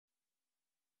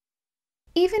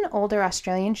Even older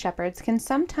Australian Shepherds can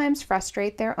sometimes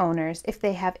frustrate their owners if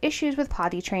they have issues with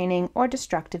potty training or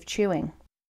destructive chewing.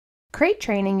 Crate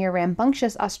training your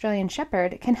rambunctious Australian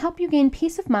Shepherd can help you gain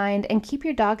peace of mind and keep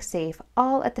your dog safe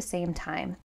all at the same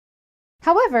time.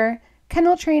 However,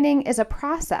 kennel training is a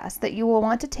process that you will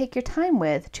want to take your time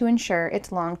with to ensure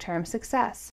its long-term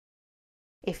success.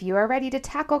 If you are ready to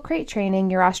tackle crate training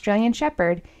your Australian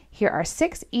Shepherd, here are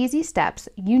 6 easy steps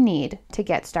you need to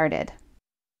get started.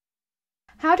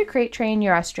 How to crate train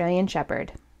your Australian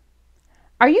Shepherd.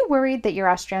 Are you worried that your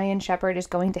Australian Shepherd is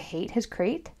going to hate his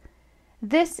crate?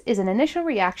 This is an initial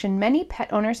reaction many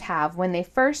pet owners have when they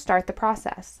first start the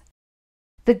process.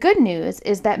 The good news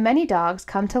is that many dogs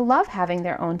come to love having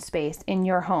their own space in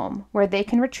your home where they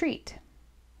can retreat.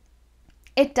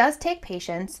 It does take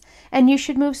patience, and you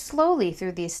should move slowly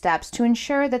through these steps to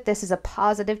ensure that this is a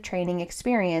positive training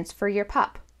experience for your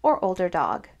pup or older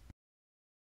dog.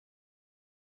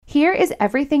 Here is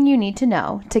everything you need to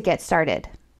know to get started.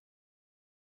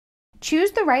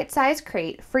 Choose the right size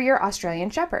crate for your Australian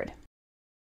Shepherd.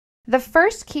 The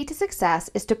first key to success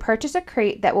is to purchase a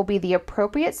crate that will be the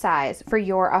appropriate size for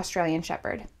your Australian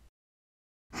Shepherd.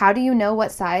 How do you know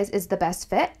what size is the best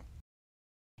fit?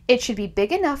 It should be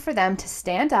big enough for them to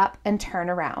stand up and turn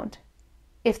around.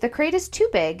 If the crate is too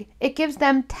big, it gives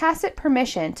them tacit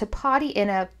permission to potty in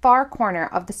a far corner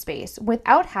of the space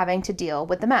without having to deal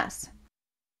with the mess.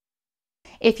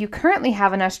 If you currently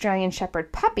have an Australian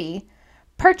Shepherd puppy,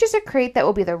 purchase a crate that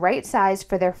will be the right size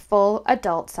for their full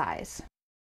adult size.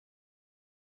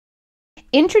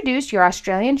 Introduce your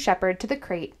Australian Shepherd to the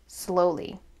crate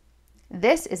slowly.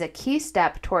 This is a key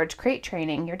step towards crate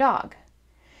training your dog.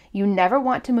 You never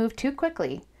want to move too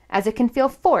quickly, as it can feel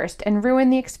forced and ruin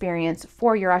the experience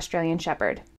for your Australian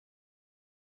Shepherd.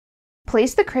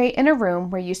 Place the crate in a room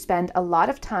where you spend a lot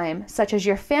of time, such as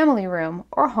your family room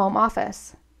or home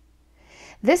office.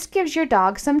 This gives your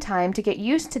dog some time to get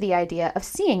used to the idea of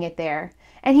seeing it there,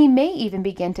 and he may even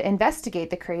begin to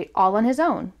investigate the crate all on his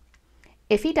own.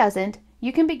 If he doesn't,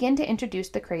 you can begin to introduce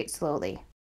the crate slowly.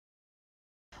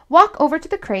 Walk over to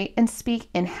the crate and speak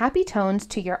in happy tones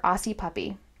to your Aussie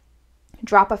puppy.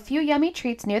 Drop a few yummy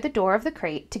treats near the door of the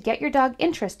crate to get your dog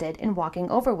interested in walking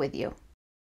over with you.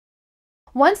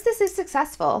 Once this is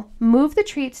successful, move the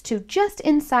treats to just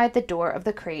inside the door of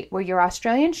the crate where your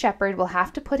Australian Shepherd will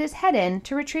have to put his head in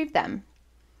to retrieve them.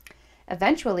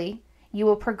 Eventually, you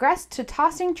will progress to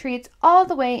tossing treats all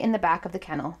the way in the back of the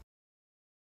kennel.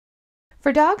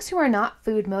 For dogs who are not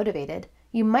food motivated,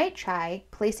 you might try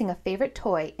placing a favorite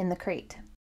toy in the crate.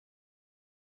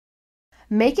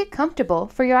 Make it comfortable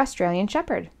for your Australian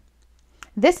Shepherd.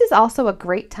 This is also a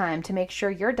great time to make sure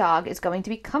your dog is going to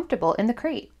be comfortable in the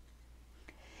crate.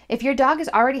 If your dog is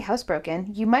already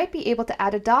housebroken, you might be able to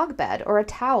add a dog bed or a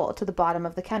towel to the bottom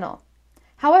of the kennel.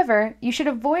 However, you should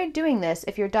avoid doing this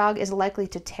if your dog is likely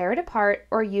to tear it apart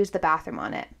or use the bathroom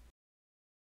on it.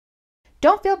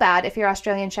 Don't feel bad if your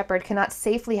Australian Shepherd cannot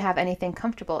safely have anything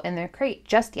comfortable in their crate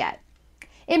just yet.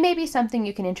 It may be something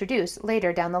you can introduce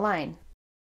later down the line.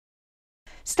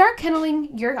 Start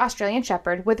kenneling your Australian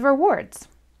Shepherd with rewards.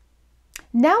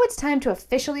 Now it's time to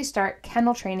officially start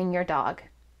kennel training your dog.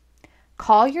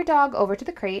 Call your dog over to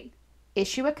the crate,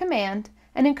 issue a command,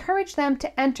 and encourage them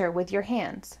to enter with your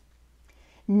hands.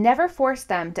 Never force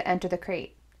them to enter the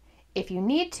crate. If you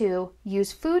need to,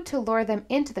 use food to lure them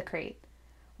into the crate.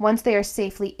 Once they are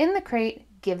safely in the crate,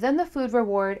 give them the food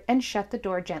reward and shut the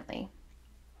door gently.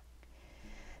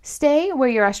 Stay where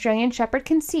your Australian Shepherd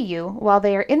can see you while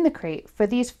they are in the crate for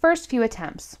these first few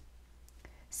attempts.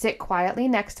 Sit quietly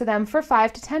next to them for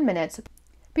 5 to 10 minutes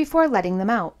before letting them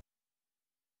out.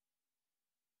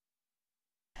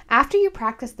 After you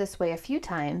practice this way a few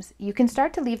times, you can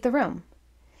start to leave the room.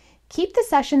 Keep the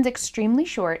sessions extremely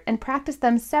short and practice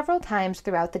them several times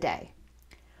throughout the day.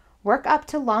 Work up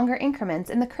to longer increments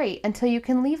in the crate until you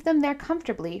can leave them there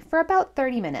comfortably for about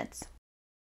 30 minutes.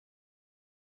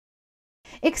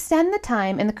 Extend the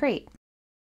time in the crate.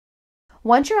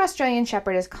 Once your Australian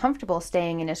Shepherd is comfortable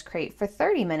staying in his crate for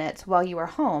 30 minutes while you are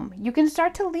home, you can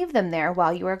start to leave them there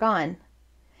while you are gone.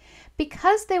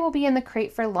 Because they will be in the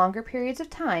crate for longer periods of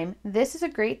time, this is a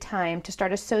great time to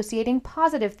start associating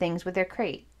positive things with their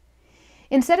crate.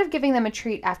 Instead of giving them a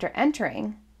treat after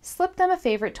entering, slip them a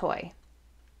favorite toy.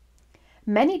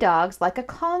 Many dogs like a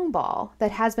Kong ball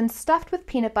that has been stuffed with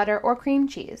peanut butter or cream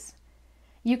cheese.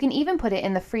 You can even put it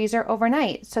in the freezer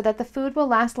overnight so that the food will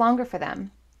last longer for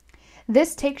them.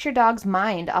 This takes your dog's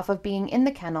mind off of being in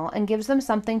the kennel and gives them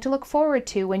something to look forward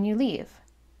to when you leave.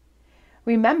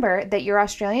 Remember that your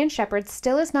Australian Shepherd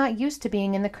still is not used to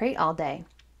being in the crate all day.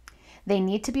 They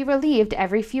need to be relieved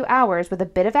every few hours with a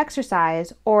bit of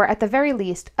exercise or, at the very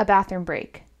least, a bathroom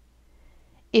break.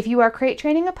 If you are crate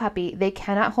training a puppy, they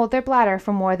cannot hold their bladder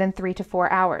for more than 3 to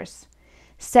 4 hours.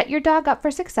 Set your dog up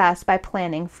for success by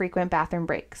planning frequent bathroom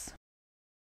breaks.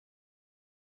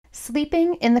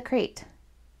 Sleeping in the crate.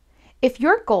 If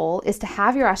your goal is to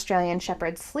have your Australian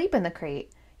Shepherd sleep in the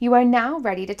crate, you are now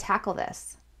ready to tackle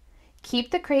this.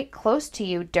 Keep the crate close to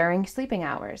you during sleeping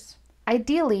hours.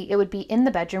 Ideally, it would be in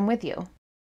the bedroom with you.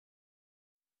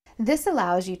 This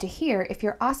allows you to hear if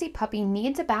your Aussie puppy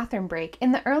needs a bathroom break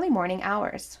in the early morning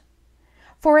hours.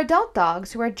 For adult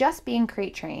dogs who are just being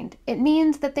crate trained, it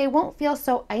means that they won't feel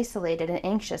so isolated and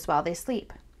anxious while they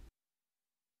sleep.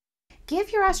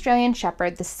 Give your Australian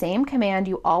Shepherd the same command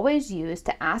you always use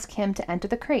to ask him to enter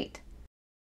the crate.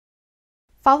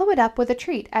 Follow it up with a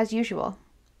treat as usual.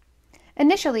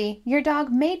 Initially, your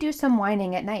dog may do some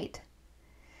whining at night.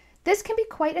 This can be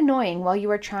quite annoying while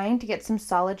you are trying to get some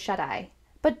solid shut-eye,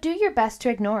 but do your best to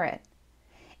ignore it.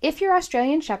 If your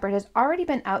Australian Shepherd has already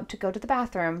been out to go to the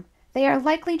bathroom, they are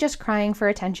likely just crying for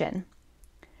attention.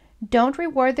 Don't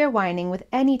reward their whining with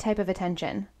any type of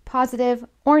attention, positive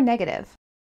or negative.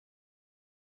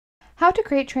 How to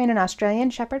crate train an Australian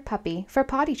Shepherd puppy for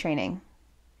potty training.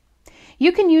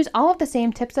 You can use all of the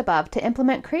same tips above to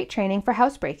implement crate training for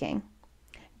housebreaking.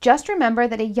 Just remember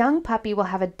that a young puppy will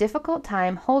have a difficult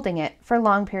time holding it for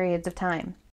long periods of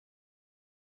time.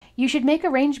 You should make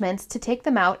arrangements to take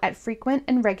them out at frequent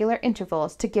and regular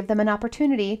intervals to give them an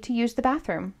opportunity to use the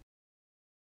bathroom.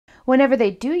 Whenever they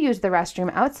do use the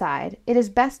restroom outside, it is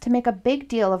best to make a big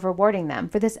deal of rewarding them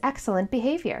for this excellent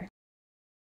behavior.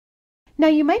 Now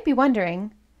you might be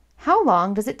wondering, how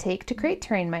long does it take to crate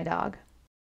train my dog?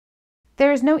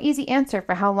 There is no easy answer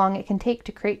for how long it can take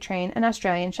to crate train an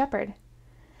Australian Shepherd.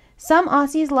 Some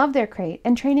Aussies love their crate,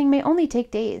 and training may only take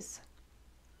days.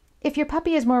 If your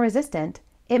puppy is more resistant,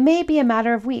 it may be a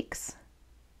matter of weeks.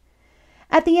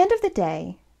 At the end of the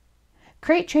day,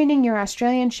 crate training your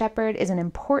Australian Shepherd is an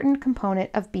important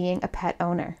component of being a pet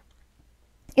owner.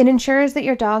 It ensures that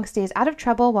your dog stays out of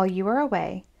trouble while you are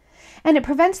away, and it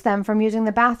prevents them from using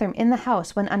the bathroom in the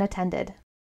house when unattended.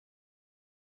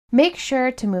 Make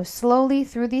sure to move slowly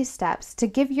through these steps to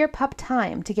give your pup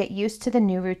time to get used to the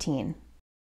new routine.